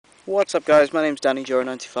What's up guys, my name's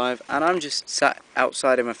DannyJora95 and I'm just sat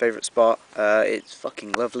outside in my favourite spot. It's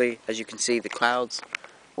fucking lovely. As you can see, the clouds,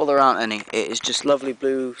 well, there aren't any. It is just lovely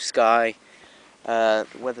blue sky. The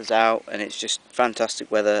weather's out and it's just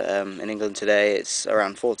fantastic weather. In England today it's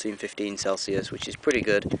around 14-15 Celsius, which is pretty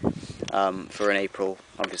good for an April.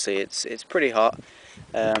 Obviously it's pretty hot,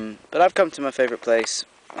 but I've come to my favourite place.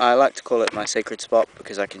 I like to call it my sacred spot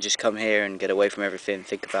because I can just come here and get away from everything,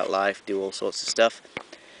 think about life, do all sorts of stuff.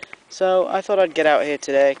 So I thought I'd get out here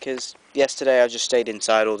today because yesterday I just stayed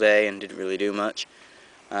inside all day and didn't really do much.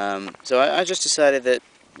 So I just decided that,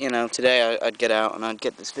 you know, today I'd get out and I'd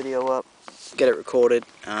get this video up, get it recorded,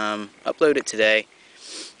 upload it today,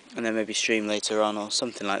 and then maybe stream later on or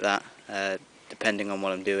something like that, depending on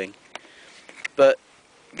what I'm doing. But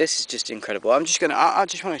this is just incredible. I just want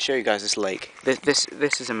to show you guys this lake.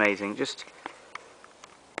 This is amazing. Just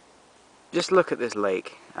look at this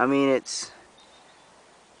lake. I mean, it's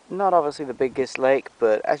not obviously the biggest lake,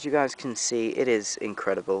 but as you guys can see, it is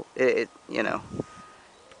incredible. You know,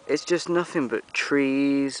 it's just nothing but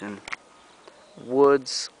trees and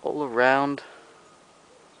woods all around.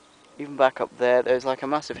 Even back up there, there's like a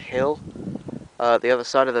massive hill the other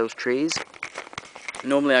side of those trees.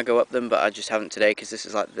 Normally I go up them, but I just haven't today because this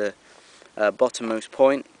is like the bottommost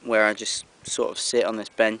point where I just sort of sit on this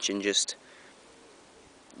bench and just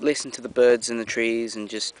listen to the birds in the trees and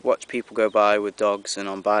just watch people go by with dogs and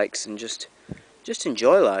on bikes and just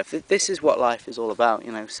enjoy life. This is what life is all about,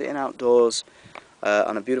 you know, sitting outdoors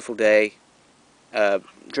on a beautiful day,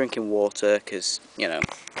 drinking water because, you know,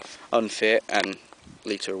 unfit and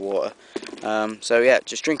litre of water. So yeah,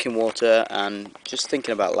 just drinking water and just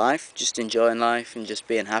thinking about life, just enjoying life and just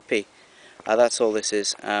being happy. That's all this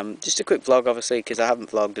is. Just a quick vlog obviously because I haven't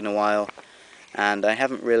vlogged in a while and I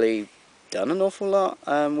haven't really done an awful lot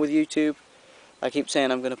with YouTube. I keep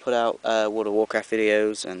saying I'm going to put out World of Warcraft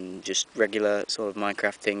videos and just regular sort of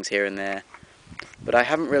Minecraft things here and there, but I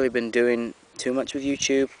haven't really been doing too much with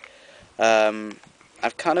YouTube.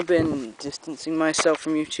 I've kind of been distancing myself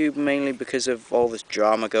from YouTube mainly because of all this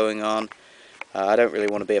drama going on. I don't really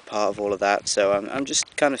want to be a part of all of that, so I'm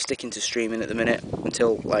just kind of sticking to streaming at the minute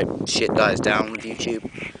until like shit dies down with YouTube.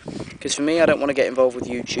 Because for me, I don't want to get involved with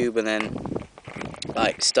YouTube and then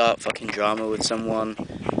like start fucking drama with someone,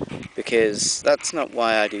 because that's not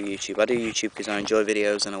why I do YouTube. I do YouTube because I enjoy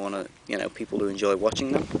videos and I want to, you know, people to enjoy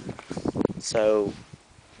watching them. So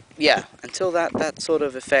yeah, until that sort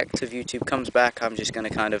of effect of YouTube comes back, I'm just going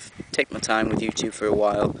to kind of take my time with YouTube for a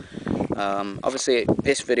while. Obviously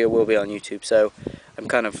this video will be on YouTube, so I'm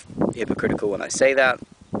kind of hypocritical when I say that,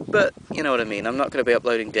 but you know what I mean. I'm not going to be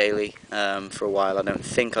uploading daily for a while, I don't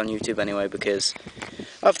think, on YouTube anyway, because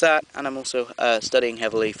of that, and I'm also studying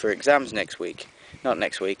heavily for exams next week. Not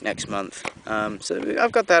next week, next month. So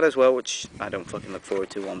I've got that as well, which I don't fucking look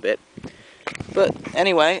forward to one bit. But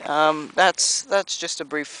anyway, that's just a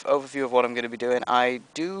brief overview of what I'm going to be doing. I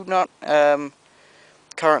do not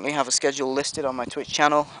currently have a schedule listed on my Twitch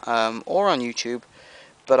channel or on YouTube,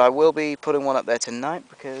 but I will be putting one up there tonight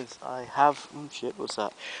because I have, oh shit, what's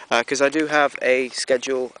that? Because I do have a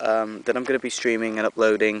schedule that I'm going to be streaming and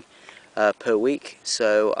uploading per week,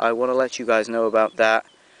 so I want to let you guys know about that.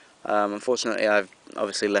 Unfortunately, I've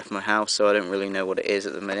obviously left my house, so I don't really know what it is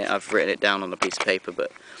at the minute. I've written it down on a piece of paper,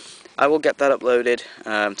 but I will get that uploaded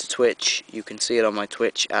to Twitch. You can see it on my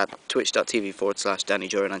Twitch at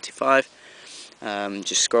twitch.tv/DannyJora95.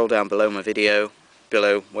 Just scroll down below my video,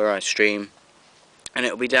 below where I stream, and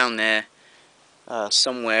it'll be down there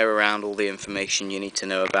somewhere around all the information you need to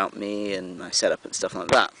know about me and my setup and stuff like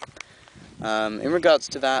that. In regards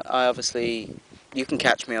to that, you can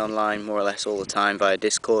catch me online more or less all the time via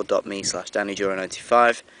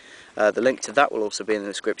discord.me/DannyJora95. The link to that will also be in the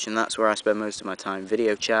description. That's where I spend most of my time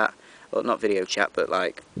video chat. Well, not video chat, but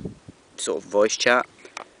like sort of voice chat.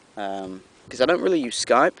 Because I don't really use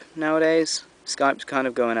Skype nowadays. Skype's kind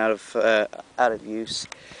of going out of use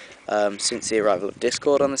since the arrival of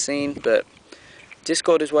Discord on the scene. But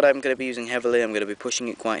Discord is what I'm going to be using heavily. I'm going to be pushing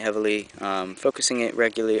it quite heavily, focusing it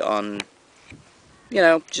regularly on, you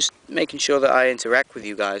know, just making sure that I interact with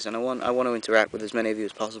you guys, and I want to interact with as many of you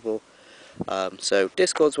as possible. So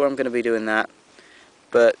Discord's where I'm going to be doing that.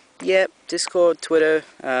 But yeah, Discord, Twitter,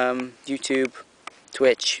 YouTube,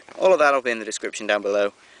 Twitch, all of that will be in the description down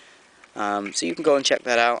below. So you can go and check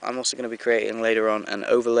that out. I'm also going to be creating later on an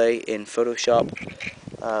overlay in Photoshop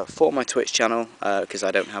for my Twitch channel, because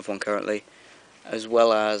I don't have one currently, as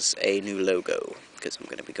well as a new logo, because I'm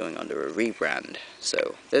going to be going under a rebrand.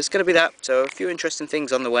 So there's going to be that. So a few interesting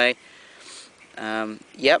things on the way.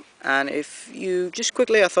 Yep, and if you, just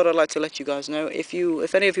quickly, I thought I'd like to let you guys know, if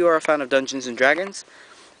any of you are a fan of Dungeons and Dragons,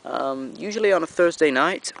 Usually on a Thursday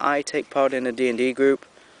night I take part in a D&D group.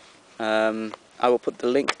 I will put the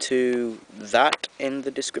link to that in the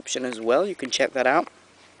description as well, you can check that out.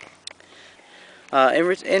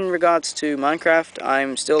 In regards to Minecraft,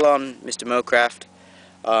 I'm still on Mr. Mocraft.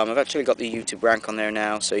 I've actually got the YouTube rank on there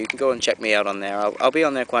now, so you can go and check me out on there. I'll be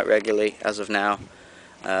on there quite regularly as of now.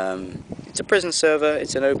 It's a prison server,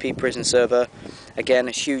 it's an OP prison server. Again,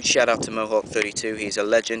 a huge shout out to Mohawk32, he's a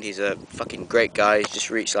legend, he's a fucking great guy, he's just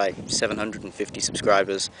reached like 750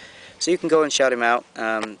 subscribers. So you can go and shout him out,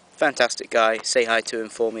 fantastic guy, say hi to him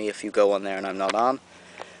for me if you go on there and I'm not on.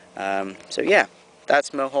 So yeah,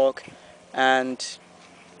 that's Mohawk, and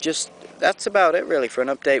just, that's about it really for an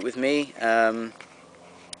update with me.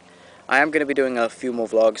 I am going to be doing a few more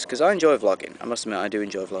vlogs, because I enjoy vlogging, I must admit I do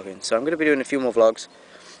enjoy vlogging, so I'm going to be doing a few more vlogs.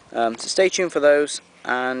 So stay tuned for those,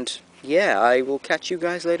 and yeah, I will catch you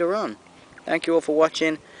guys later on. Thank you all for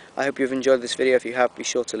watching. I hope you've enjoyed this video. If you have, be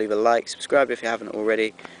sure to leave a like, subscribe if you haven't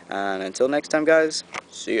already, and until next time guys,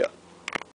 see ya.